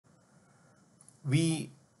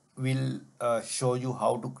We will show you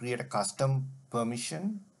how to create a custom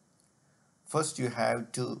permission. First, you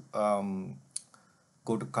have to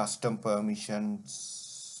go to custom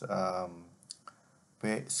permissions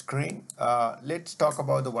screen. Let's talk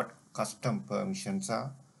about what custom permissions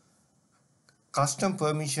are. Custom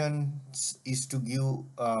permissions is to give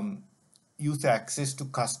user access to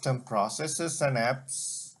custom processes and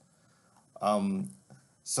apps. Um,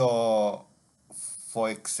 so, for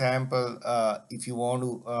example, if you want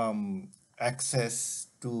to access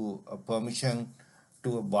to a permission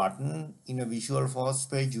to a button in a Visual Force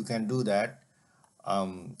page, you can do that.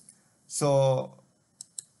 Um, so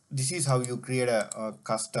this is how you create a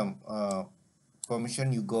custom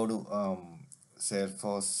permission. You go to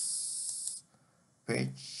Salesforce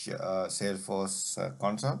page, Salesforce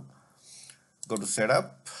console, go to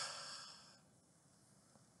setup,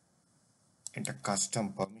 enter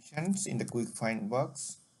custom permissions in the quick find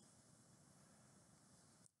box.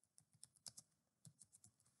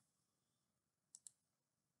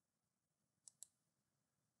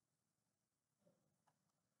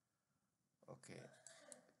 Okay,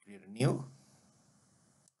 create a new.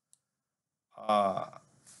 Uh,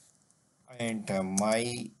 I enter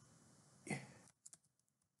my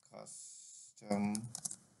custom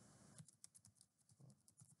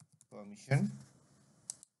permission.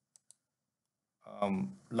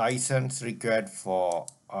 License required for,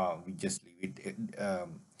 we just leave it.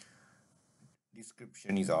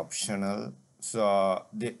 Description is optional. So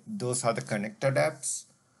those are the connected apps.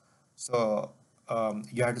 So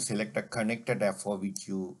you have to select a connected app for which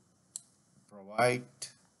you provide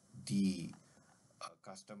the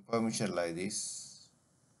custom permission like this,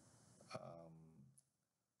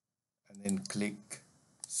 and then click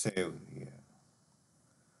save here.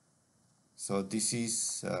 So this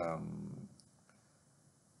is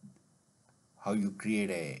how you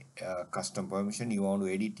create a custom permission. You want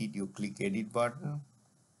to edit it, you click edit button.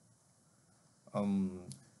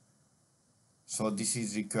 So this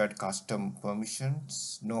is required custom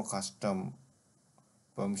permissions. No custom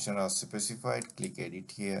permission are specified. Click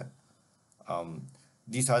edit here.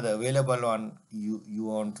 These are the available one you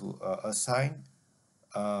want to assign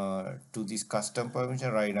to this custom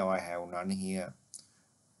permission. Right now I have none here.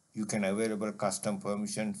 You can available custom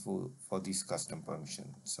permission for this custom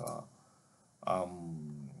permission. So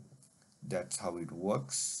that's how it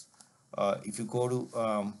works. If you go to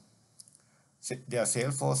their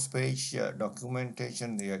Salesforce page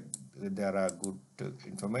documentation, there are good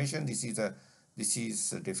information. This is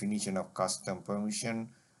a definition of custom permission,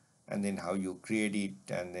 and then how you create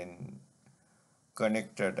it, and then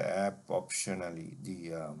connected app optionally.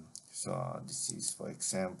 So this is for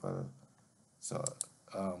example. So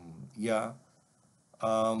yeah.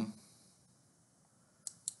 Um,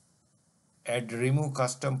 Add remove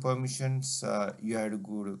custom permissions. You have to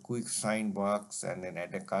go to quick sign box and then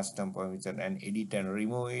add a custom permission and edit and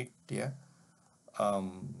remove it. Yeah.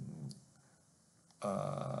 Um,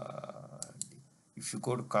 uh, if you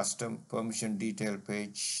go to custom permission detail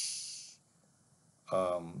page,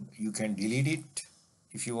 you can delete it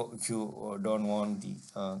if you don't want the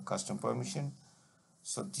custom permission.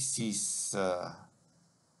 So this is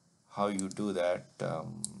how you do that.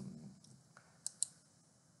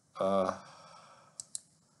 Uh,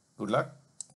 Good luck.